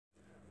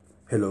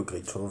Hello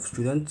grade 12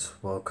 students,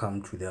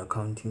 welcome to the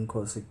accounting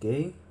course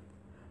again.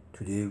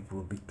 Today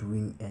we'll be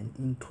doing an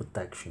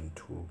introduction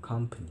to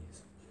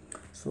companies.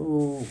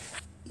 So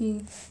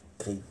in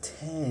grade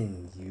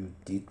 10 you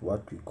did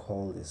what we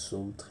call a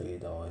sole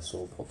trader or a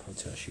sole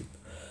proprietorship.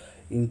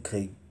 In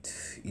grade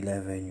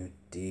 11 you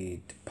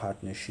did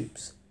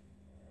partnerships,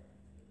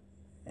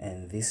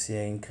 and this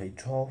year in grade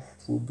 12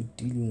 we'll be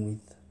dealing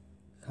with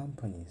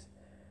companies.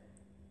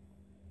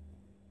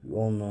 We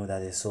all know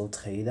that a sole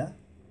trader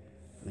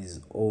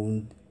is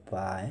owned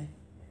by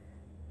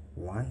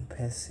one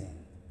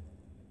person,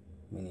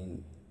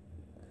 meaning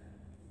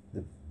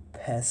the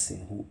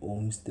person who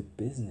owns the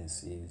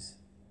business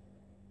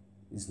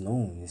is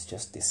known, it's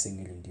just a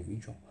single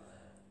individual.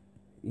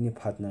 In a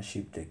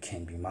partnership there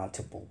can be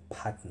multiple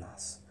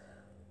partners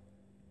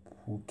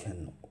who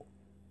can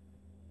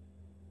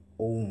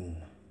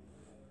own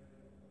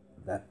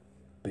that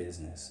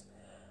business.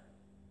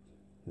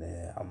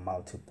 There are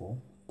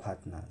multiple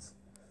partners.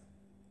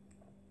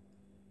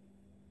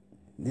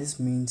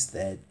 This means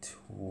that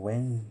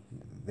when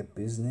the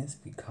business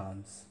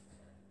becomes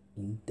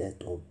in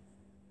debt or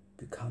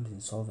becomes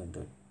insolvent,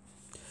 or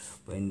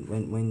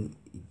when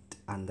it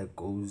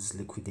undergoes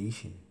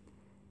liquidation,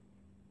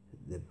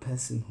 the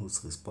person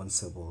who's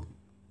responsible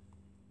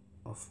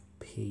of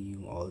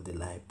paying all the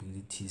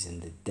liabilities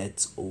and the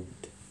debts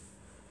owed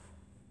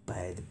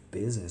by the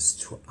business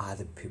to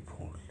other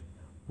people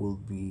will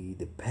be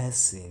the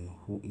person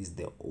who is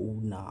the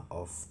owner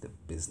of the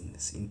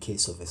business in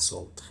case of a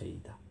sole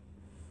trader,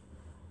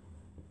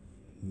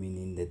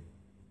 meaning that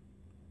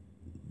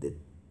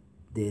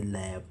the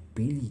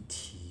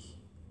liability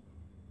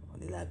or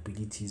the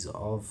liabilities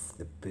of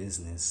the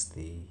business,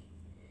 they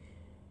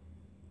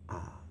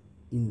are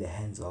in the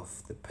hands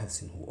of the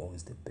person who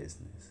owns the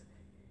business.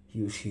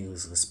 He or she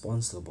is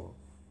responsible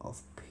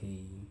of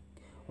paying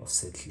or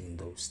settling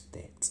those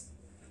debts.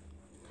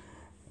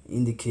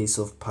 In the case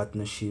of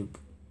partnership,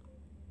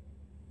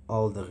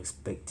 all the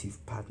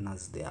respective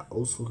partners, they are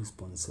also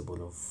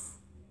responsible of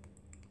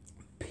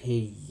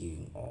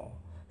paying or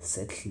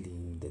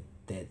settling the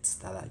debts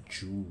that are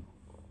due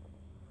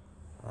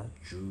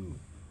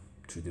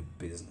to the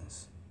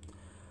business.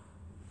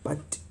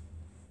 But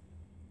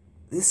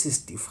this is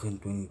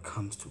different when it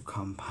comes to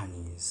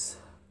companies.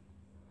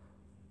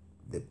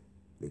 The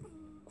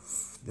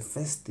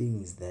first thing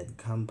is that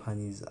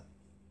companies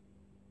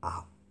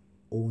are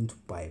owned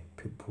by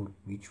people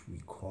which we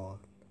call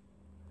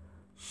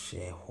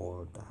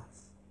shareholders.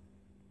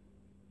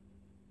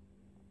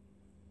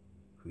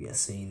 We are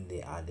saying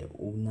they are the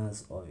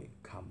owners of a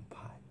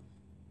company.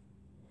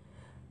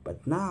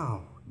 But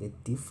now the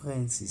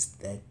difference is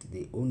that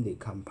they own the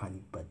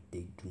company, but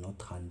they do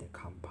not run the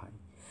company.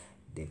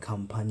 The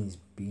company is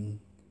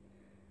being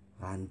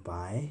run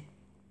by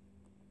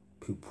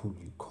people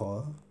we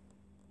call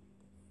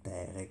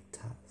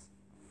directors.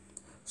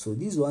 So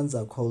these ones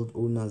are called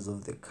owners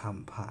of the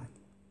company,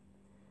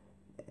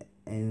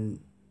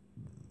 and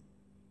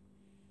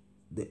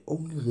the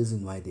only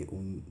reason why they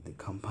own the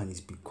company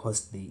is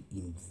because they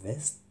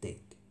invested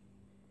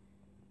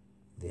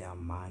their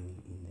money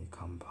in the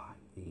company.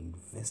 They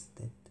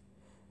invested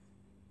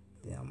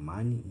their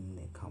money in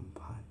the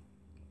company.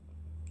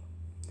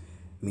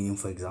 Meaning,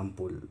 for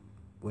example,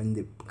 when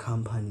the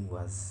company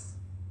was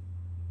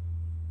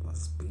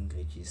being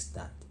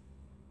registered,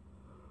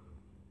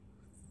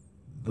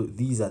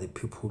 these are the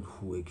people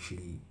who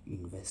actually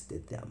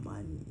invested their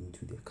money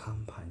into the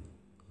company.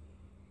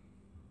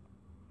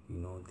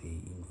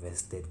 They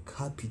invested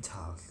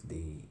capital,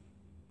 they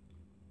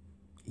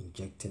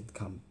injected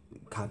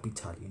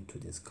capital into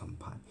this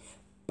company,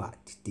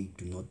 but they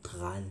do not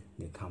run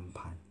the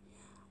company.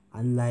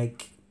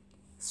 Unlike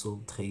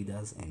sole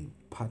traders and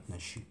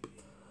partnership,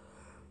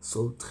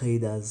 sole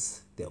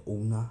traders, the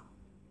owner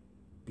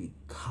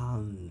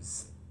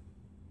becomes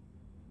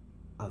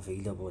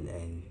available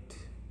and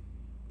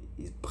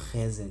is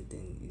present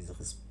and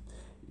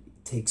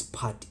takes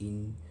part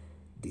in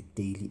the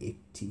daily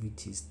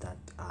activities that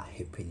are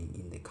happening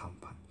in the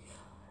company,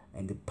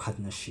 and the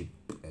partnership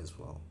as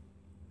well.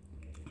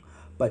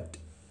 But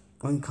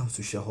when it comes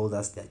to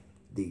shareholders, that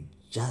they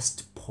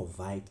just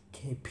provide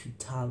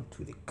capital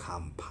to the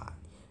company.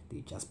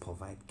 They just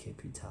provide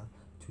capital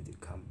to the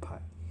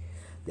company.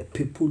 The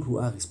people who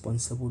are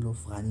responsible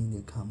of running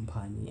the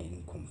company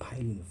and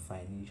compiling the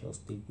financial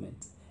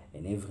statements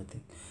and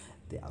everything,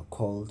 they are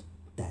called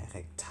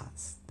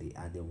directors. They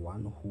are the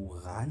one who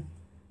run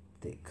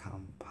the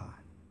company.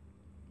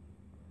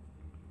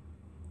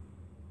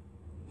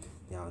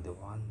 They are the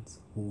ones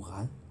who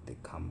run the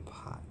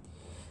company.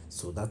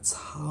 So that's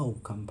how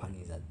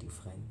companies are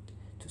different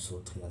to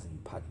sole traders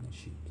and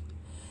partnerships.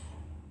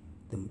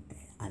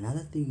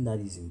 Another thing that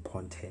is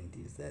important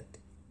is that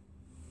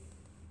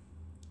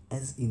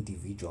as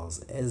individuals,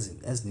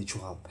 as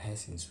natural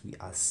persons, we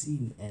are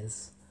seen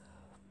as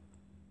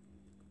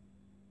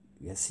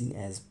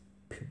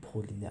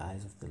people in the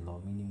eyes of the law,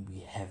 meaning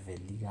we have a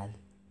legal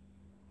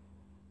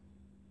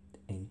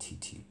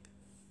entity.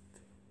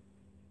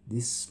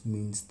 This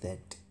means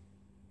that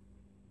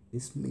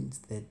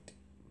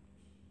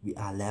We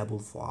are liable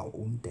for our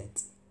own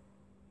debts,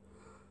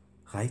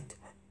 right?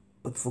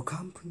 But for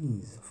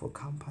companies,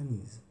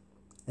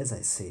 as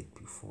I said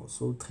before,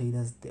 sole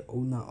traders, the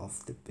owner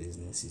of the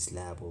business is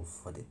liable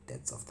for the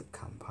debts of the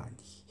company,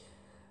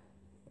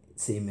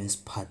 same as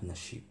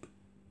partnership.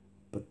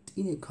 But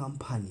in a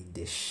company,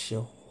 the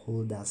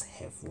shareholders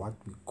have what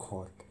we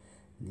call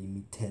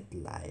limited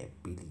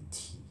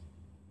liability.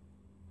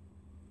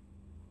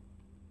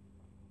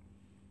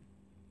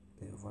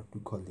 They have what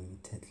we call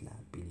limited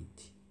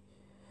liability.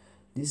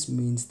 This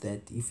means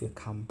that if a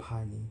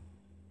company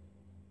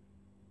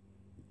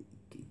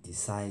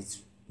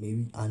decides,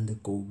 maybe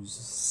undergoes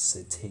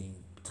certain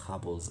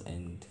troubles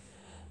and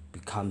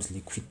becomes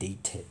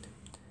liquidated,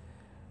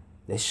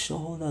 the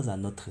shareholders are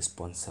not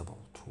responsible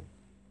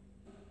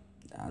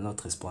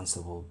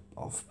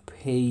of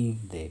paying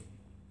the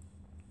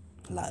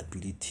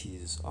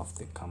liabilities of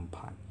the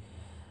company.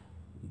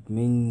 It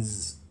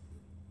means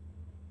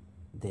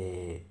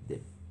the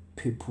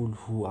people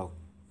who are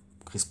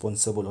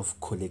responsible of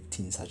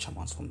collecting such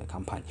amounts from the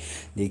company,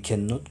 they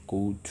cannot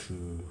go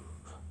to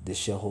the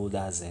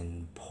shareholders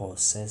and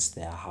possess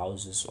their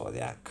houses or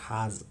their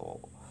cars or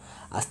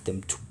ask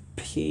them to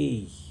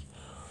pay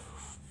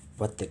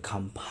what the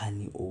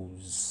company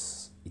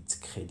owes its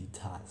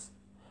creditors.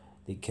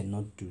 They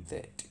cannot do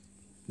that.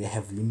 They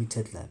have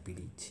limited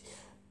liability.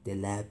 The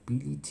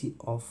liability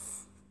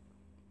of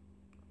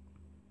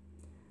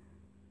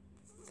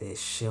the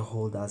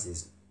shareholders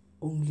is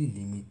only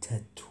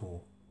limited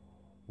to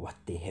what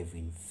they have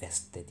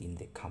invested in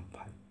the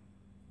company.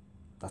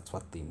 That's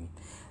what they mean.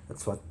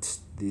 That's what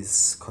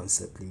this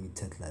concept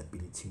limited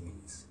liability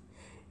means.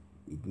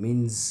 It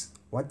means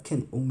what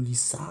can only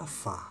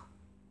suffer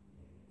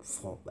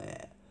for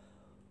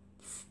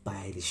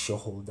by the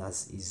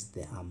shareholders is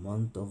the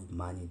amount of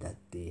money that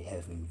they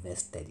have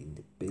invested in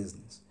the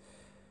business.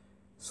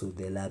 So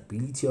the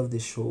liability of the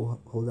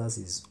shareholders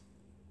is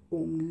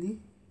only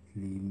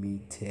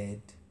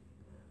limited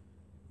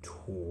to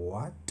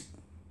what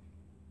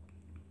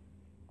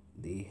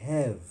they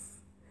have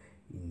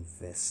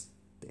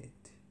invested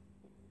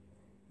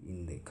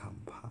in the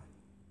company,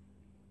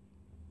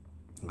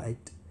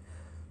 right?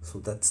 So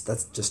that's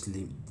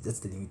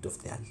the limit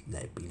of their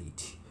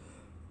liability.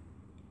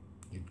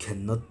 You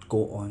cannot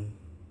go on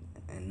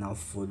and now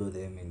follow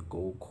them and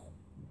go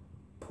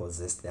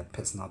possess their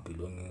personal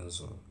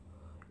belongings or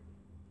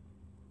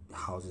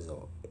houses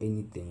or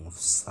anything of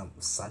some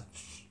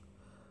such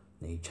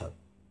nature,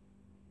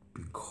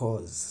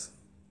 because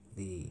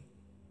they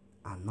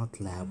are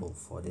not liable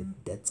for the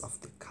debts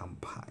of the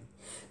company.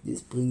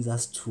 This brings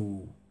us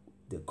to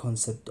the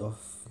concept of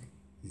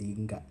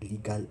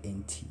legal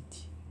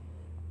entity,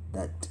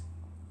 that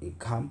a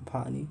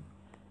company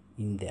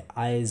in the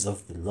eyes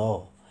of the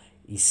law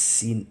is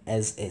seen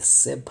as a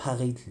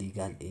separate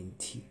legal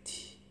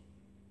entity.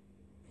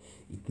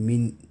 It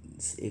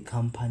means a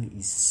company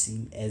is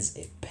seen as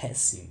a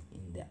person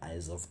in the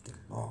eyes of the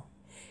law.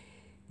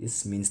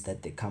 This means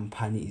that the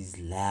company is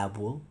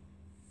liable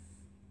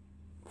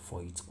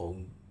for its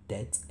own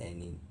debts,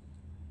 and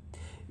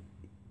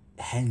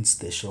hence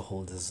the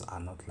shareholders are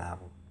not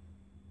liable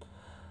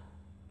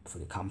for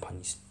the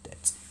company's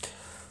debts.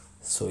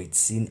 So it's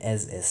seen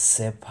as a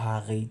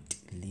separate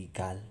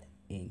legal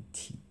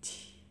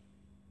entity.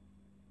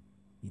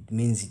 It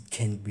means it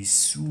can be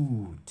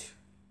sued.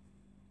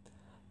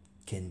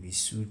 It can be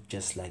sued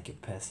just like a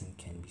person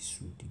can be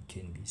sued. It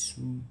can be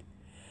sued.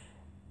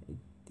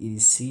 It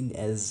is seen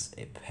as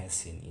a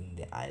person in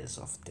the eyes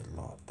of the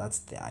law. That's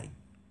the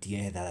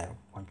idea that I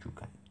want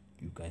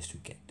you guys to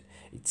get.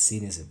 It's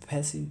seen as a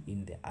person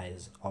in the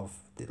eyes of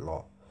the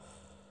law.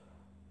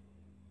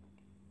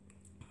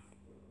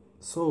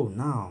 So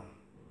now,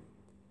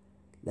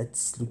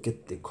 let's look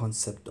at the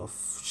concept of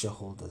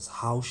shareholders.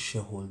 How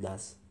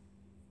shareholders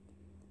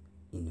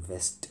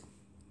invest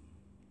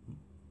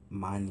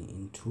money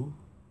into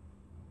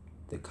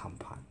the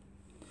company.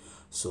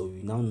 So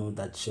we now know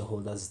that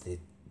shareholders, they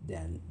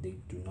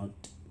do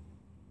not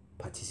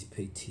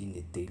participate in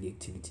the daily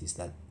activities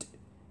that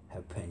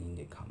happen in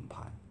the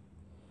company,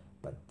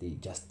 but they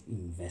just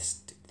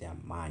invest their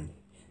money.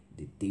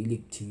 The daily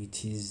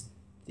activities,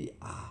 they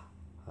are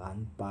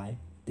run by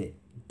the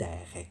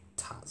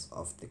directors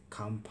of the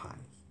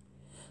company.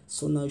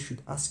 So now you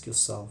should ask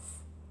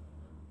yourself,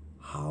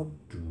 why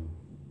do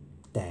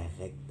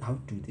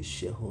the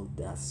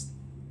shareholders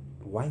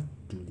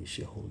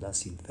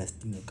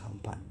invest in a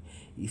company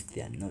if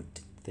they are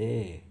not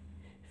there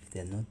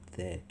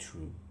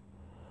to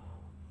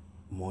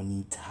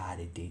monitor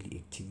the daily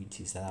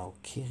activities that are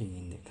occurring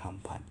in the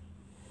company?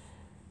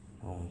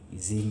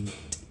 Isn't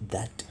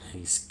that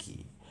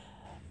risky?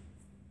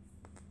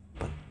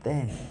 But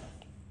then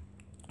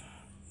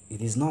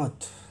it is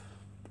not,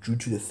 due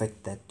to the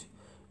fact that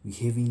we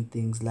have in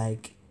things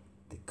like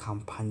the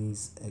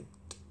Companies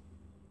Act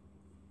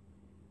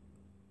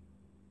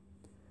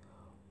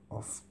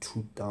of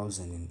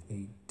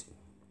 2008.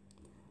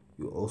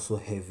 You're also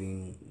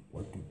having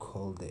what we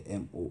call the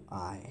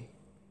MOI,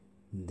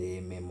 the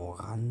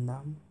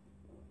Memorandum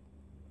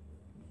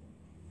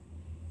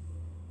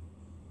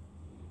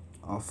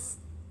of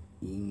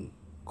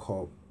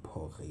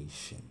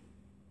Incorporation.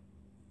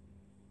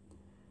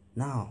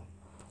 Now,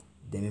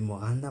 the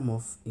Memorandum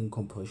of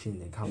Incorporation in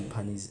the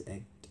Companies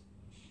Act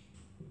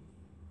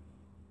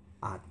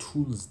are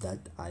tools that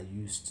are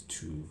used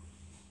to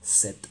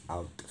set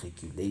out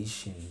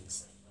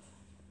regulations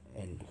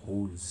and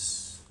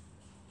rules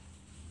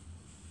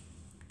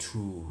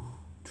to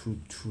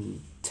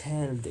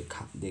tell the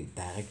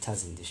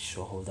directors and the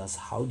shareholders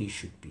how they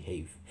should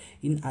behave.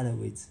 In other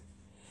words,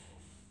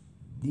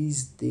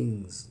 these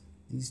two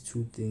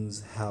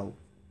things help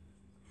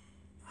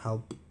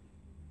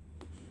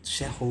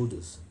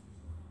shareholders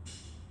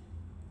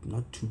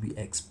not to be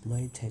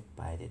exploited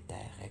by the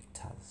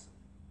directors.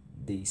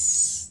 They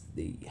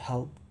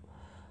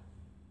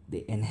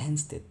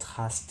enhance the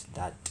trust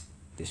that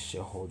the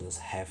shareholders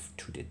have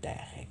to the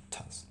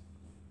directors,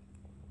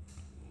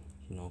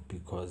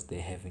 because they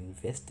have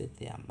invested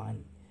their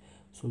money.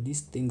 So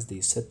these things,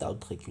 they set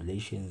out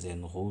regulations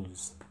and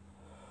rules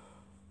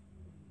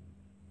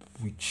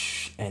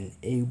which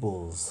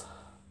enables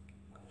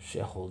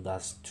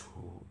shareholders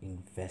to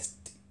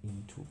invest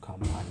into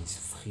companies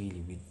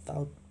freely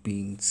without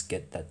being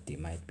scared that they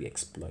might be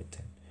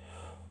exploited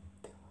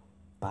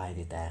by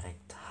the directors.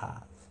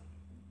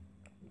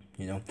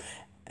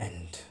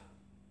 And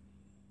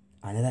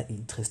another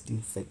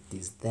interesting fact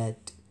is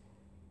that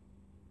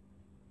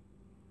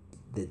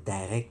the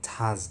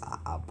directors are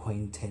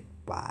appointed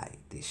by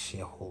the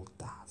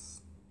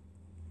shareholders.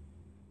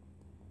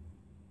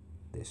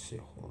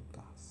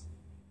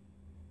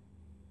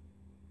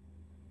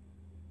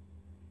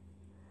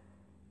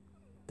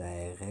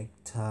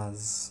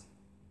 Directors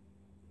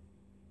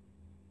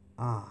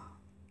are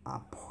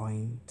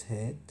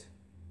appointed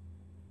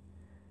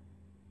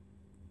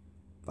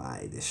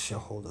by the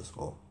shareholders,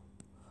 or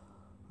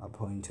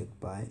appointed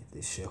by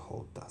the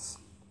shareholders.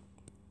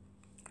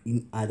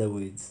 In other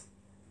words,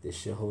 the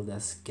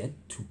shareholders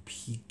get to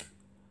pick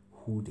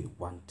who they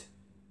want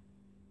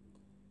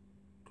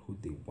to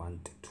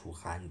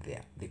run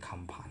the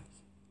company.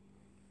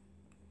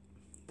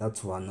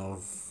 That's one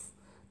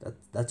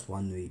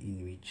way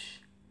in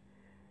which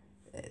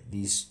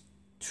these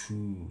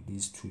two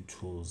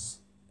tools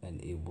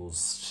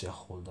enables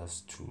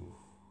shareholders to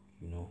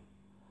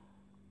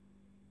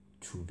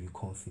be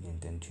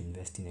confident and to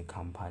invest in a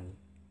company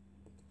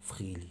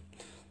freely.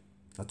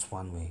 That's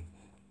one way.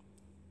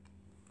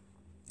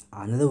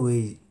 Another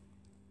way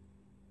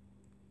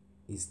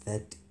is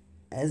that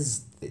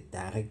as the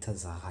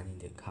directors are running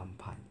the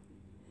company,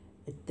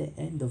 at the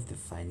end of the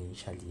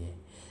financial year,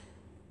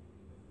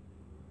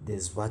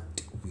 there's what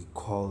we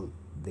call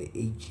the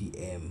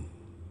AGM.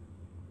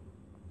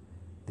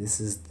 This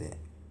is the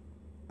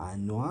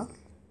annual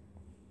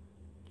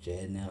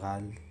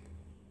general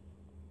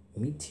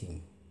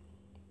meeting.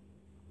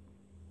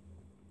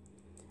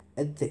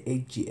 At the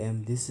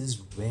AGM, this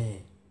is where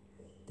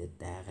the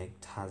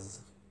directors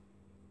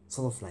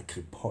sort of like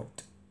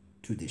report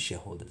to the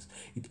shareholders.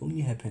 It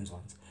only happens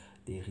once.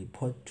 They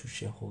report to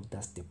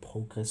shareholders the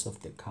progress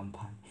of the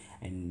company,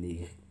 and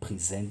they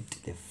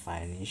present the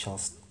financial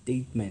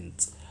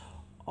statements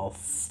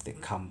of the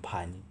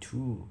company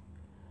to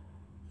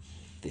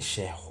the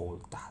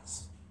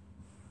shareholders,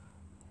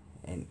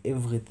 and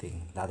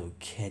everything that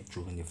occurred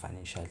during the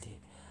financial year.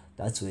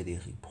 That's where they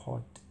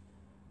report.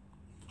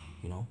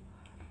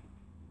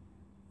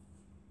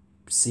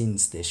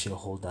 Since the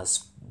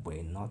shareholders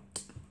were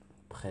not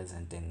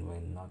present and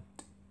were not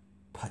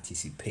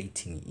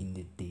participating in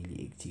the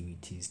daily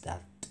activities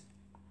that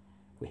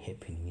were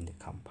happening in the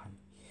company.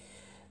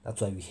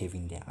 That's why we're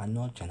having the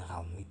annual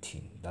general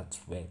meeting. That's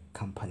where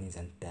companies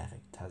and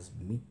directors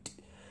meet,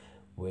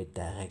 where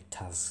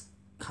directors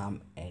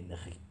come and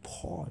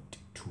report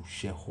to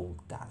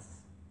shareholders,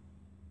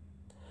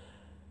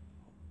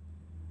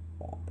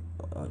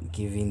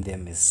 giving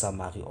them a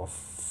summary of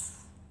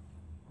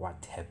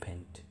what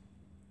happened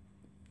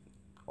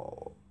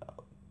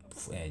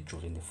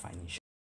during the financial